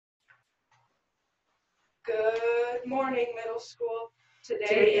Good morning, middle school.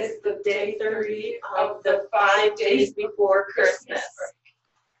 Today is the day 30 of the 5 days before Christmas.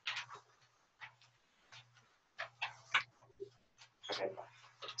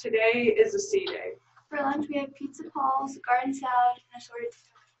 Today is a C day. For lunch, we have pizza balls, garden salad,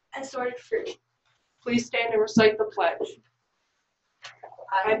 and assorted fruit. Please stand and recite the pledge.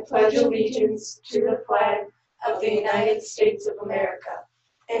 I pledge allegiance to the flag of the United States of America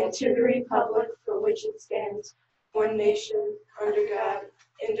and to the republic for which it stands, one nation, under God,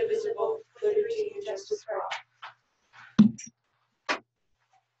 indivisible, liberty and justice for all.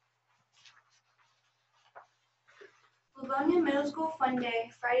 Livonia Middle School Fun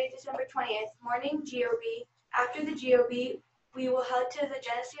Day, Friday, December 20th, morning GOB. After the GOB, we will head to the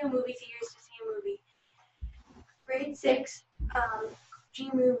Geneseo movie theaters to see a movie. Grade 6, G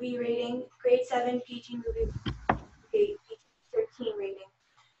movie rating, grade 7 PG movie PG 13 rating.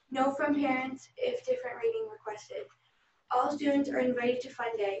 No from parents if different rating requested. All students are invited to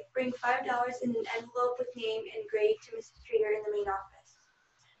Fun Day. Bring $5 in an envelope with name and grade to Mrs. Streeter in the main office.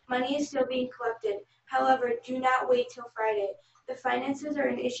 Money is still being collected. However, do not wait till Friday. The finances are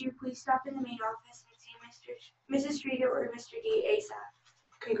an issue. Please stop in the main office and see Mrs. Streeter or Mr. D ASAP.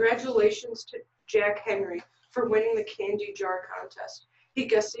 Congratulations to Jack Henry for winning the candy jar contest. He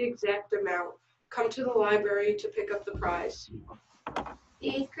guessed the exact amount. Come to the library to pick up the prize. The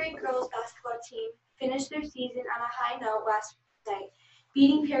 8th grade girls basketball team finished their season on a high note last night,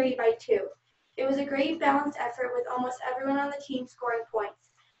 beating Perry by 2. It was a great balanced effort with almost everyone on the team scoring points.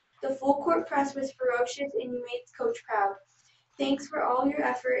 The full court press was ferocious and you made coach proud. Thanks for all your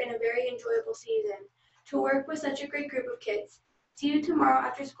effort and a very enjoyable season. To work with such a great group of kids. See you tomorrow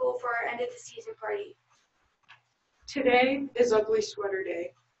after school for our end of the season party. Today is Ugly Sweater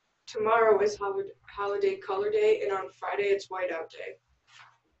Day. Tomorrow is Holiday Color Day, and on Friday it's Whiteout Day.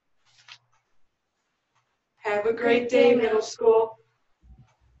 Have a great day, middle school.